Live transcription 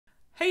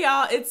Hey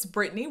y'all, it's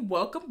Brittany.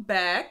 Welcome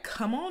back.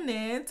 Come on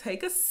in,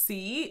 take a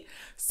seat.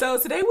 So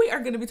today we are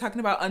going to be talking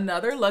about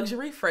another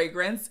luxury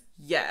fragrance,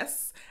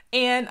 yes,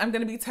 and I'm going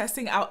to be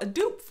testing out a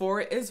dupe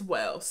for it as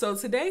well. So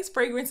today's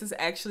fragrance is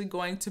actually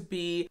going to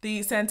be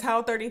the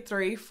Santal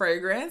 33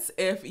 fragrance.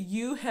 If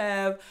you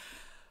have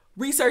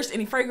researched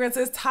any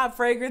fragrances, top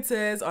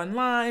fragrances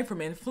online from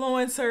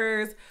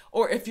influencers,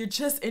 or if you're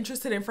just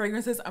interested in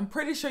fragrances, I'm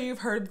pretty sure you've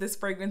heard of this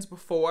fragrance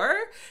before.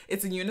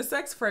 It's a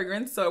unisex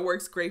fragrance, so it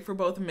works great for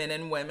both men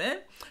and women.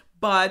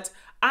 But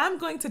I'm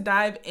going to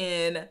dive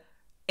in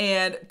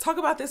and talk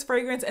about this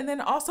fragrance and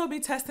then also be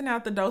testing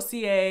out the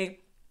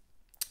Dossier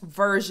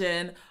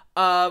version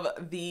of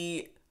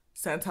the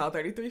Santal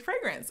 33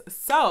 fragrance.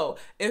 So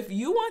if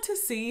you want to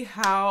see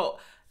how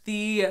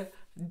the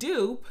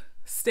dupe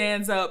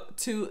stands up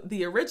to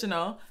the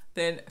original,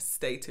 then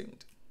stay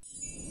tuned.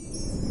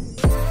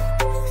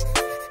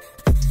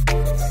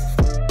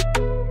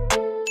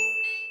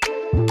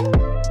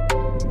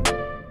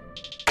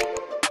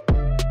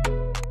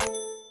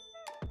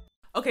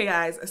 Okay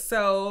guys,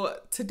 so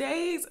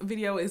today's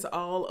video is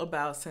all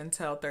about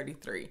Santal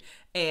 33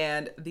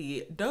 and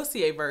the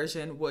Dossier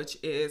version, which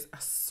is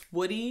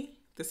woody.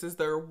 This is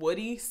their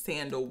woody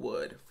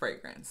sandalwood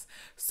fragrance.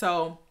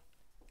 So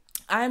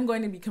I'm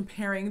going to be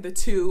comparing the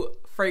two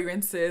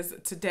fragrances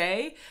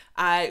today.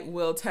 I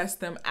will test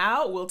them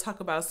out. We'll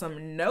talk about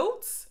some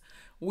notes.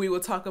 We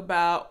will talk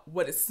about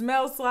what it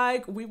smells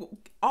like.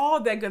 All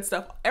that good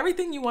stuff.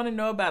 Everything you want to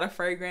know about a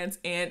fragrance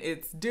and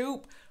its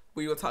dupe,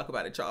 we will talk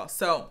about it, y'all.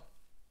 So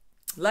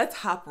let's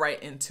hop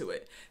right into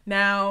it.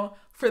 Now,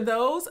 for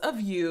those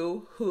of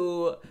you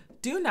who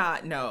do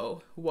not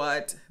know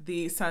what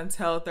the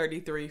Santal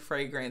 33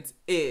 fragrance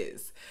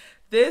is,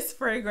 this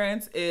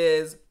fragrance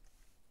is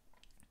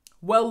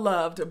well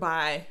loved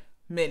by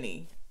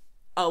many.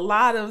 A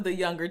lot of the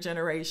younger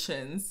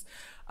generations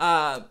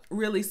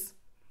really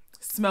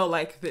smell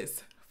like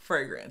this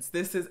fragrance.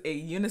 This is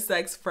a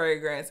unisex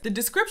fragrance. The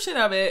description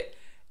of it,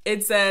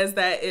 it says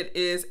that it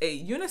is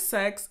a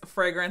unisex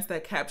fragrance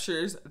that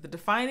captures the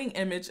defining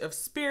image of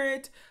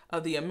spirit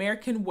of the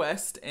American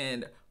West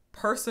and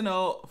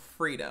personal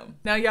freedom.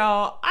 Now,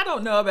 y'all, I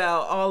don't know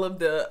about all of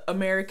the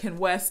American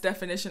West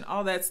definition,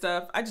 all that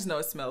stuff. I just know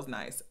it smells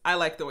nice. I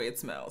like the way it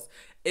smells.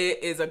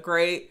 It is a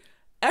great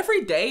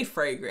everyday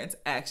fragrance,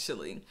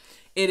 actually.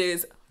 It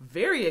is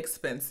very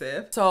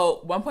expensive.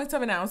 So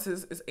 1.7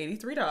 ounces is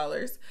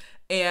 $83.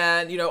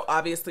 And, you know,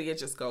 obviously it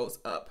just goes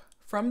up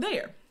from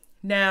there.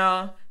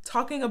 Now,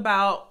 talking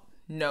about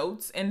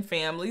notes and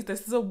families,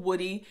 this is a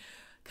woody,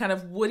 kind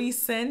of woody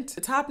scent.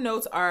 The top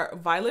notes are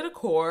violet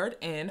accord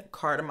and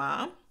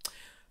cardamom.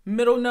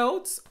 Middle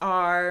notes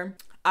are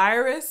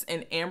iris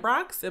and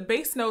ambrox. The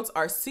base notes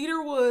are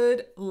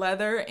cedarwood,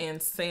 leather,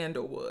 and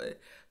sandalwood.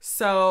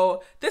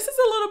 So this is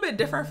a little bit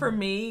different for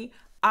me.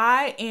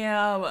 I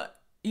am,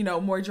 you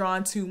know, more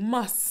drawn to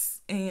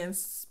musks and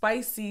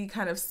spicy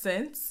kind of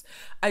scents.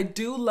 I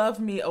do love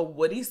me a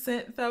woody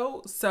scent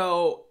though.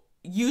 So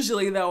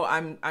usually though,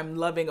 I'm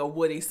loving a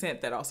woody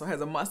scent that also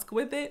has a musk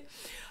with it.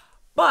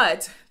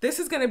 But this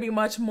is going to be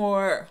much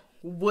more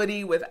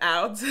woody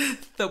without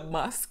the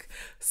musk.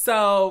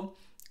 So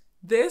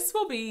this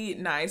will be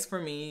nice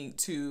for me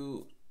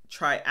to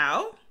try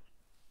out.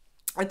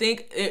 I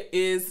think it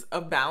is a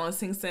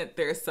balancing scent.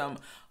 There's some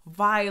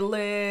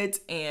violet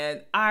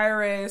and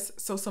iris,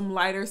 so some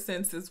lighter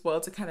scents as well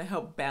to kind of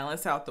help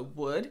balance out the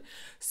wood.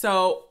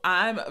 So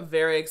I'm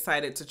very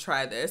excited to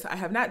try this. I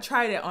have not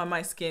tried it on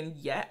my skin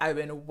yet. I've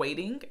been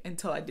waiting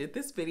until I did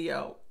this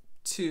video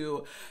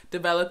to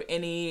develop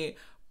any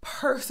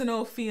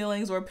personal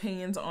feelings or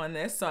opinions on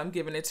this, so I'm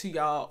giving it to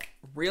y'all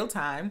real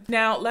time.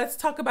 Now let's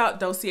talk about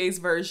Dossier's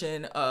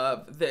version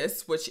of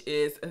this, which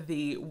is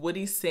the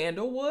woody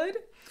sandalwood.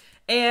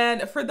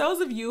 And for those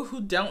of you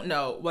who don't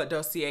know what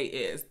Dossier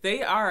is,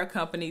 they are a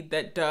company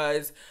that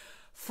does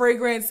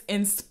fragrance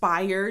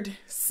inspired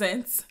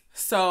scents.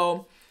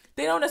 So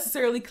they don't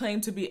necessarily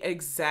claim to be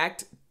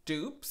exact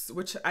dupes,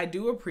 which I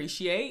do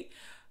appreciate.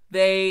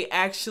 They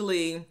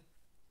actually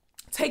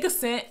take a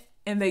scent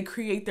and they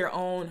create their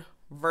own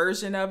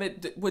version of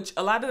it, which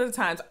a lot of the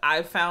times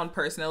I've found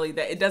personally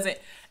that it doesn't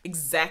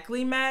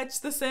exactly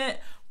match the scent,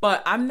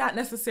 but I'm not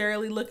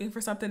necessarily looking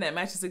for something that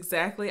matches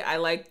exactly. I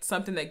like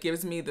something that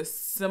gives me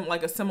the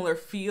like a similar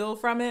feel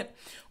from it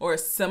or a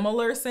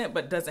similar scent,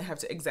 but doesn't have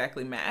to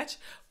exactly match.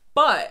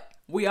 But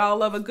we all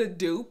love a good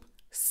dupe.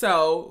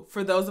 So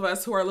for those of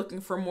us who are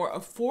looking for more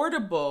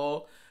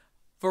affordable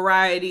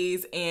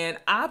varieties and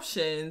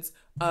options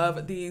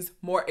of these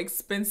more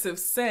expensive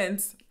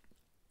scents,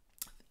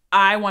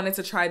 I wanted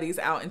to try these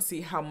out and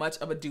see how much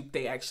of a dupe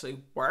they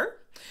actually were.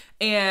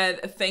 And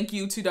thank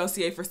you to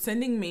Dossier for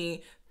sending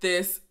me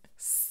this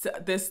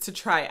to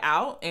try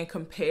out and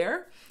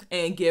compare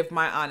and give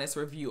my honest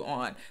review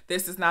on.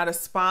 This is not a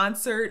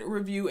sponsored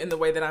review in the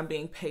way that I'm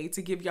being paid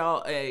to give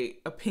y'all a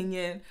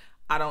opinion.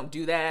 I don't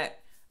do that.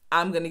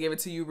 I'm going to give it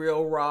to you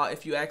real raw.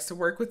 If you ask to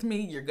work with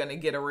me, you're going to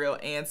get a real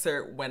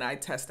answer when I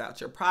test out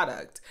your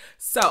product.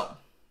 So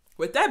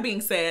with that being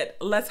said,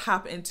 let's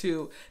hop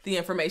into the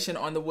information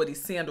on the woody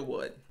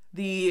sandalwood.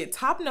 The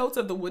top notes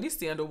of the woody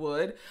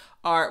sandalwood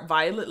are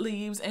violet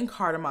leaves and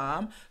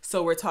cardamom.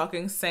 So we're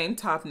talking same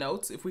top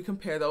notes if we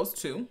compare those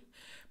two.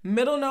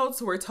 Middle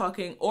notes, we're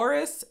talking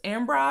orris,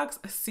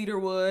 ambrox,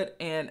 cedarwood,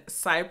 and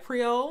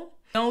cypriol.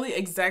 The only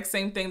exact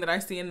same thing that I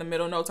see in the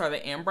middle notes are the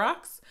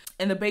ambrox.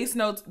 In the base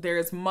notes, there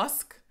is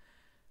musk,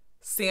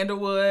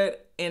 sandalwood,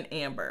 and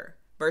amber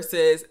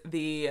versus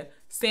the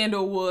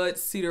sandalwood,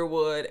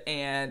 cedarwood,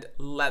 and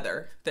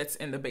leather that's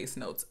in the base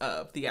notes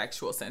of the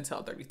actual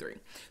Santal 33.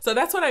 So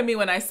that's what I mean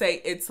when I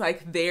say it's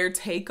like their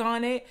take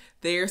on it,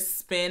 their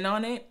spin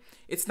on it.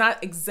 It's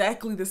not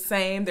exactly the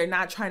same. They're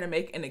not trying to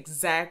make an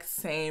exact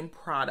same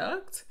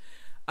product.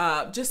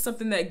 Just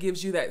something that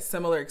gives you that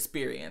similar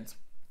experience.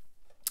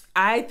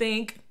 I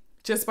think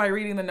just by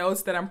reading the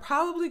notes that I'm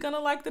probably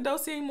gonna like the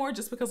Dossier more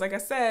just because, like I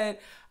said,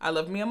 I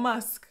love me a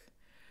musk.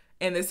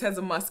 And this has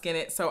a musk in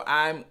it, so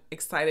I'm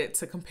excited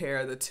to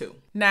compare the two.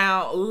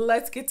 Now,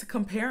 let's get to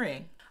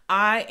comparing.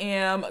 I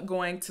am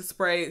going to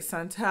spray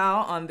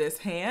Santal on this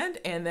hand,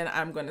 and then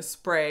I'm going to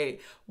spray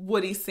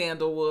woody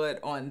sandalwood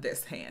on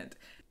this hand.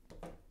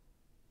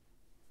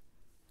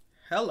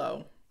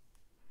 Hello.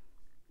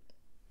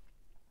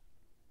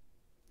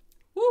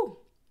 Woo.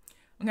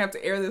 I'm gonna have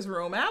to air this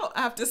room out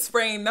after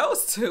spraying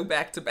those two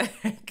back to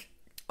back.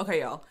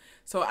 Okay, y'all.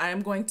 So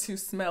I'm going to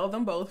smell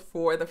them both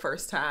for the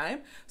first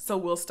time. So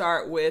we'll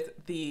start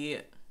with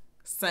the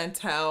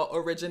Santal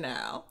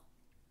Original.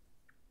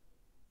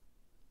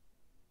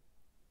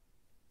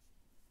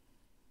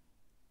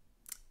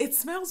 It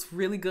smells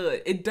really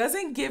good. It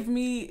doesn't give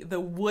me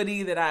the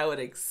woody that I would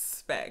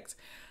expect.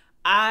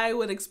 I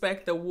would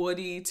expect the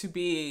woody to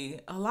be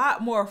a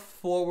lot more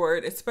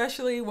forward,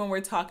 especially when we're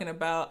talking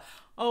about,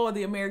 oh,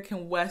 the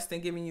American West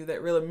and giving you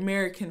that real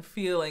American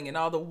feeling and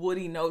all the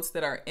woody notes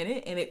that are in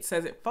it. And it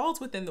says it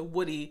falls within the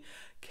woody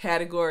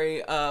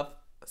category of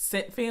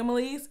scent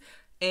families.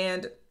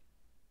 And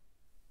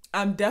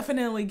I'm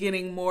definitely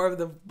getting more of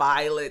the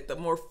violet, the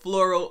more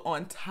floral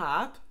on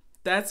top.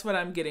 That's what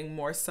I'm getting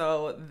more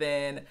so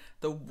than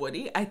the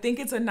woody. I think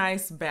it's a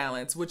nice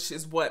balance, which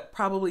is what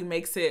probably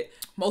makes it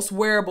most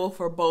wearable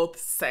for both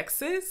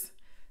sexes.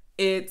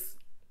 It's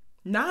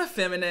not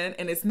feminine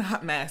and it's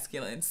not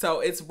masculine. So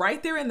it's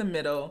right there in the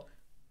middle.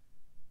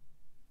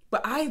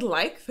 But I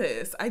like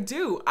this. I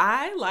do.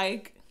 I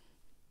like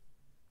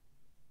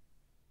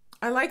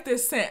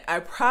this scent.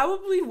 I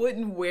probably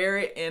wouldn't wear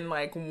it in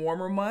like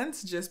warmer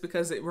months just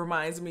because it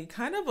reminds me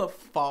kind of of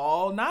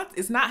fall.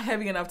 It's not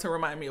heavy enough to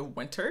remind me of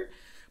winter,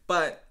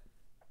 but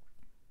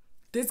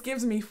this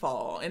gives me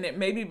fall, and it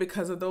may be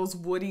because of those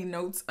woody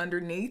notes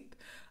underneath.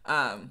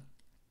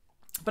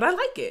 But I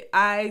like it.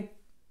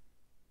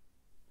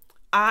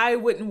 I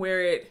wouldn't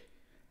wear it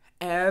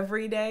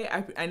every day.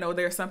 I know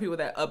there are some people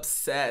that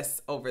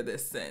obsess over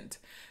this scent,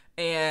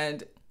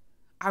 and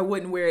I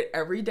wouldn't wear it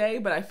every day,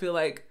 but I feel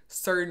like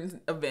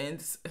certain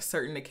events,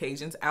 certain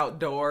occasions,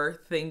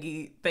 outdoor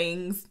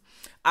things,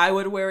 I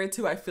would wear it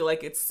too. I feel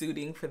like it's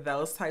suiting for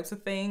those types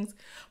of things,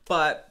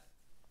 but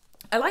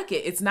I like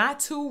it. It's not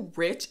too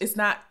rich. It's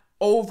not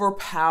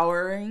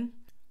overpowering.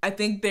 I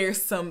think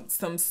there's some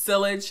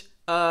sillage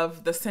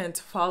of the scent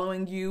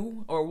following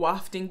you or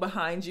wafting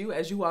behind you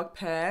as you walk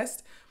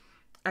past.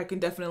 I can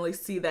definitely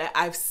see that.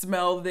 I've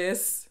smelled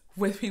this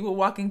with people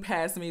walking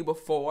past me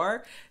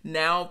before,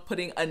 now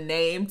putting a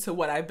name to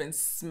what I've been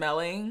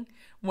smelling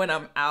when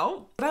I'm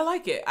out. But I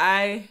like it.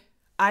 I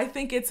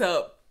think it's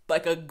a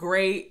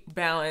great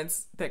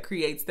balance that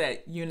creates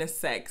that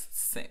unisex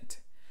scent.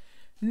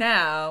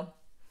 Now,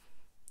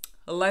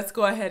 let's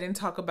go ahead and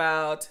talk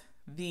about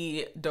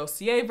the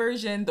Dossier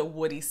version, the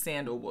woody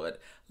sandalwood.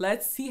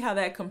 Let's see how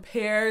that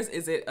compares.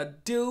 Is it a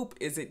dupe?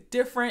 Is it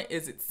different?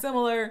 Is it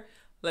similar?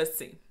 Let's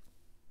see.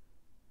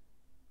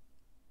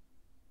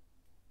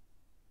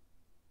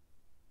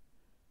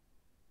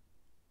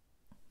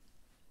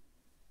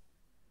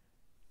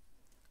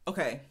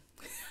 Okay.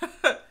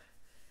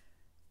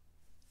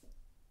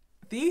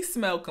 These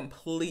smell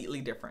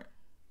completely different.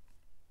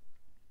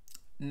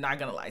 Not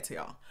gonna lie to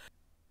y'all.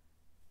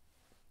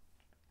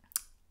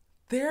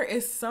 There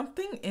is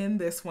something in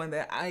this one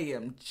that I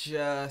am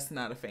just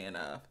not a fan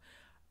of.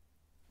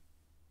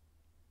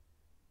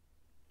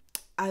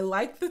 I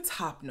like the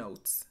top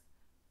notes.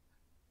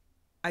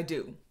 I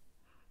do.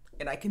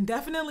 And I can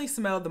definitely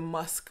smell the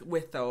musk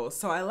with those.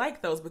 So I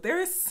like those, but there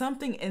is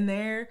something in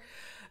there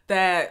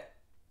that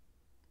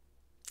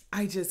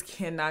I just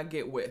cannot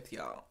get with,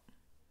 y'all.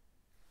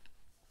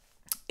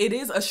 It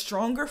is a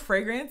stronger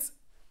fragrance.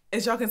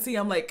 As y'all can see,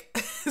 I'm like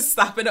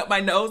stopping up my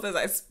nose as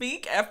I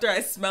speak after I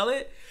smell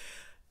it.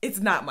 It's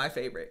not my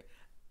favorite.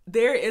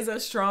 There is a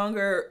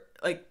stronger,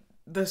 like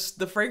the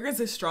fragrance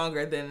is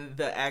stronger than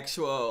the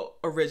actual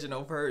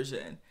original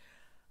version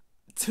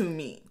to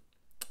me.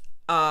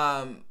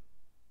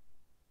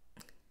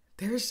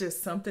 There's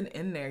just something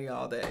in there,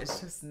 y'all, that it's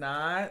just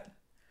not,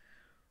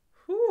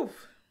 whew.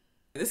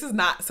 This is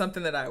not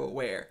something that I would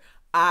wear.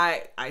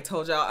 I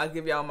told y'all, I'll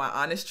give y'all my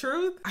honest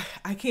truth.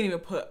 I can't even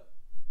put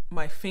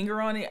my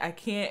finger on it. I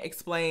can't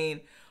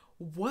explain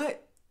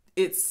what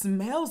it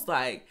smells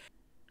like.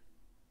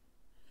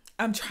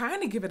 I'm trying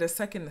to give it a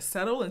second to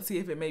settle and see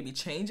if it maybe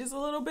changes a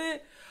little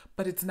bit,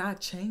 but it's not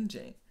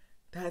changing.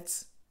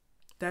 That's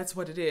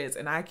what it is.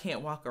 And I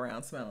can't walk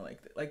around smelling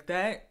like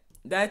that.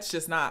 That's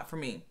just not for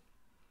me.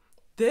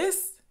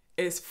 This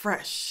is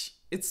fresh.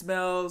 It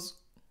smells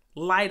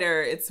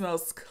lighter. It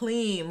smells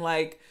clean.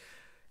 Like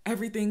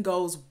everything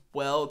goes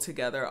well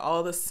together.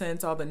 All the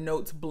scents, all the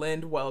notes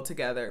blend well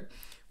together.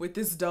 With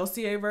this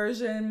Dossier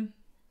version,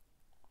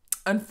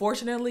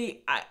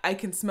 unfortunately, I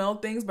can smell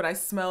things, but I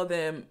smell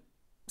them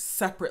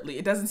separately.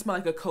 It doesn't smell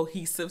like a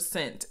cohesive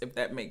scent, if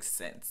that makes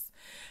sense.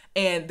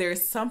 And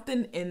there's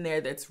something in there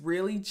that's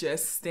really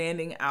just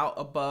standing out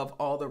above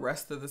all the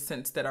rest of the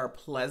scents that are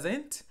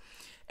pleasant.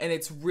 And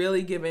it's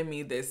really giving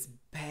me this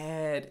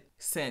bad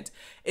scent.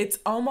 It's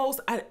almost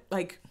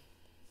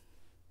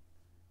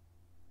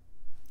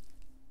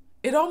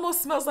it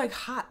almost smells like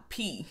hot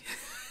pee.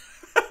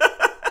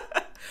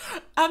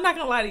 I'm not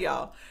gonna lie to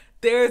y'all.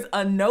 There's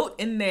a note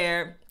in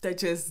there that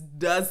just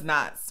does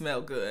not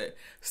smell good.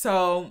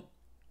 So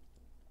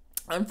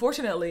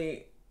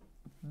unfortunately,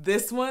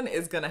 this one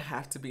is gonna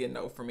have to be a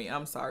no for me.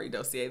 I'm sorry,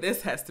 Dossier.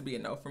 This has to be a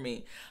no for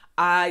me.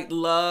 I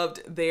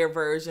loved their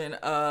version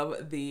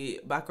of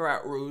the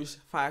Baccarat Rouge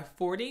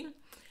 540.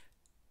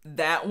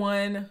 That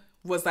one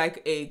was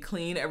like a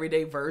clean,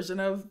 everyday version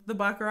of the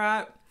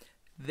Baccarat.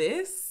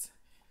 This,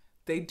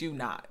 they do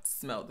not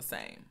smell the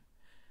same.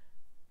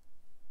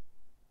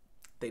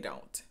 They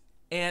don't.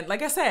 And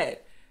like I said,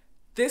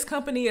 this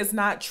company is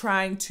not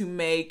trying to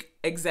make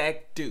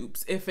exact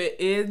dupes. If it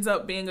ends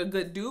up being a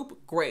good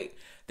dupe, great.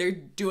 They're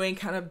doing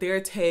kind of their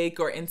take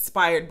or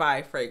inspired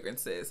by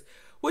fragrances,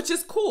 which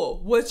is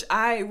cool, which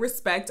I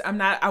respect.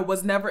 I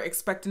was never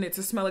expecting it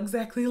to smell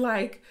exactly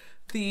like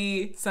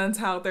the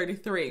Santal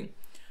 33.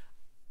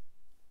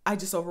 I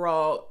just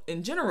overall,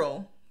 in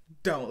general,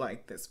 don't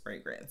like this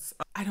fragrance.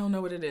 I don't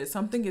know what it is.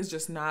 Something is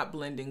just not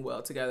blending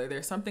well together.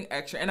 There's something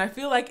extra. And I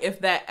feel like if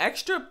that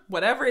extra,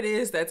 whatever it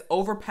is that's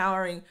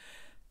overpowering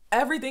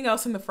everything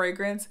else in the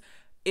fragrance,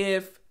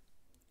 if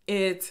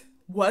it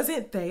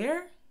wasn't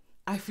there,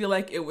 I feel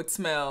like it would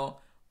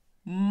smell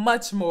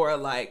much more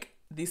like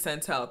the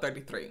Santal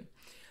 33.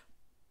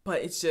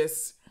 But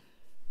it's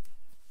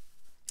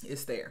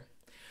there.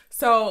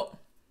 So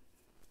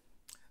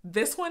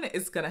this one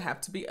is gonna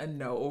have to be a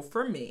no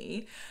for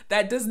me.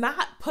 That does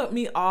not put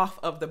me off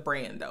of the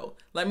brand though.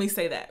 Let me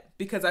say that,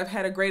 because I've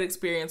had a great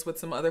experience with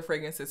some other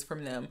fragrances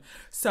from them.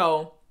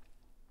 So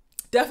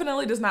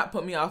definitely does not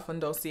put me off on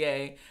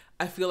Dossier.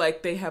 I feel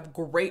like they have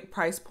great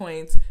price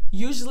points.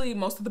 Usually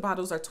most of the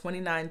bottles are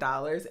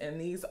 $29, and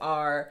these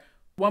are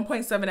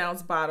 1.7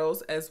 ounce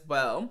bottles as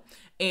well.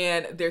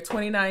 And they're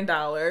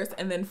 $29.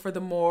 And then for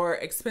the more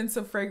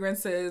expensive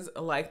fragrances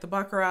like the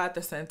Baccarat,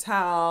 the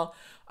Santal,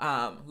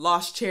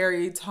 Lost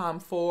Cherry, Tom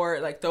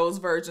Ford, like those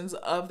versions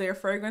of their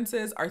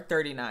fragrances are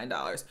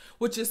 $39,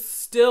 which is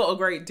still a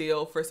great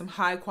deal for some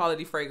high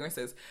quality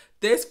fragrances.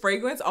 This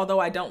fragrance, although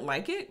I don't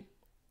like it,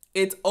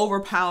 it's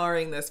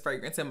overpowering this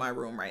fragrance in my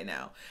room right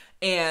now.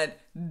 And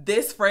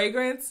this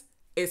fragrance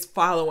is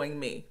following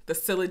me. The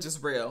sillage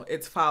is real.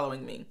 It's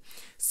following me.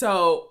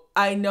 So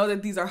I know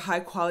that these are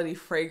high quality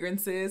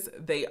fragrances.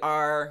 They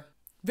are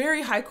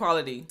very high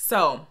quality.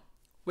 So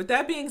with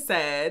that being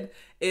said,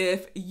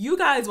 if you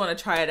guys want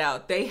to try it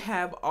out, they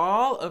have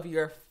all of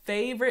your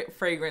favorite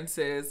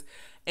fragrances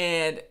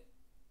and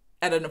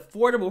at an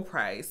affordable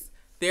price,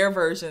 their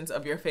versions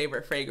of your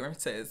favorite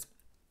fragrances.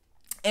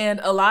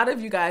 And a lot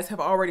of you guys have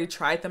already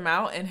tried them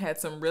out and had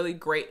some really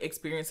great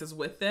experiences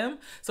with them.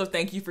 So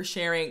thank you for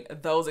sharing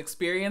those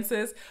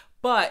experiences.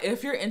 But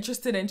if you're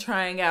interested in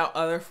trying out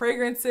other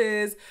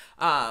fragrances,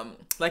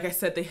 like I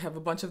said, they have a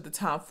bunch of the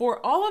Tom Ford,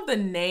 all of the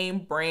name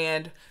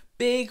brand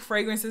big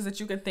fragrances that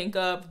you can think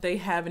of, they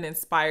have an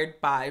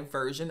inspired by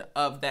version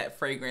of that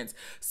fragrance.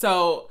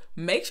 So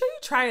make sure you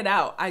try it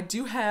out. I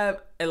do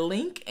have a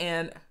link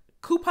and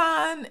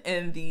coupon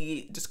in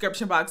the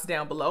description box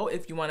down below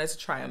if you wanted to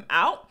try them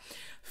out.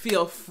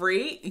 Feel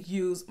free,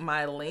 use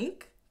my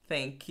link.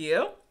 Thank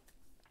you.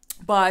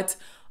 But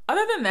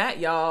other than that,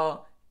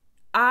 y'all,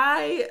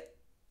 I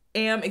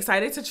am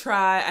excited to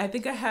try. I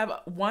think I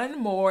have one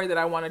more that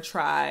I want to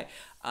try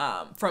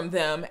from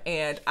them,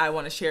 and I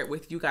want to share it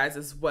with you guys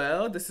as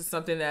well. This is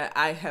something that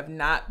I have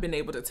not been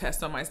able to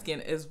test on my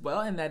skin as well,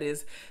 and that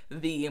is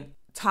the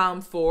Tom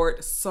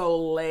Ford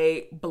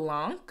Soleil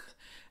Blanc.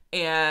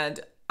 And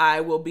I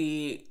will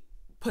be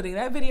putting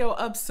that video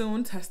up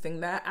soon, testing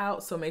that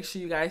out. So make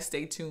sure you guys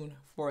stay tuned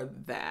for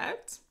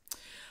that.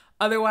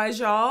 Otherwise,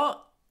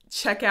 y'all,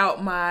 check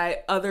out my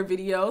other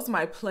videos,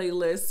 my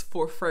playlist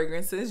for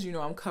fragrances. You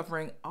know, I'm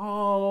covering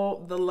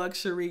all the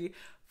luxury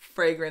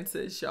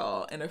fragrances,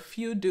 y'all, and a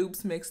few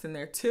dupes mixed in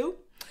there too.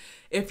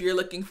 If you're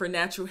looking for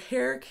natural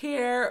hair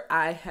care,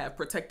 I have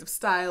protective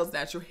styles,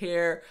 natural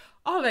hair,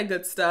 all that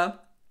good stuff.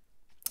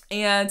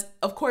 And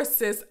of course,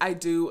 sis, I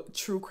do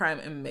true crime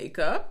and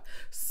makeup.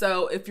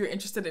 So if you're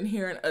interested in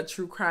hearing a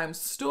true crime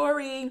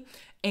story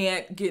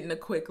and getting a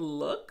quick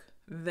look,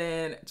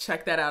 then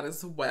check that out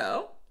as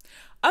well.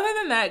 Other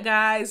than that,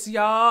 guys,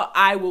 y'all,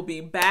 I will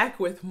be back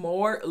with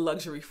more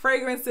luxury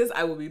fragrances.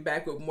 I will be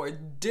back with more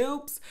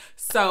dupes.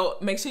 So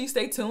make sure you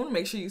stay tuned.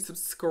 Make sure you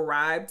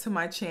subscribe to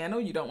my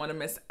channel. You don't want to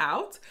miss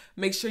out.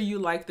 Make sure you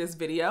like this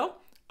video.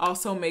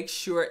 Also, make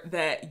sure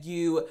that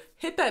you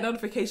hit that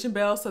notification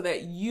bell so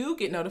that you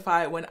get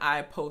notified when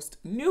I post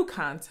new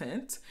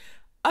content.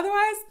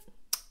 Otherwise,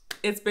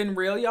 it's been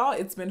real, y'all.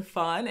 It's been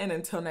fun. And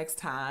until next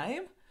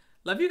time,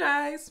 love you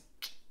guys.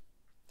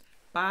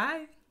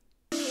 Bye.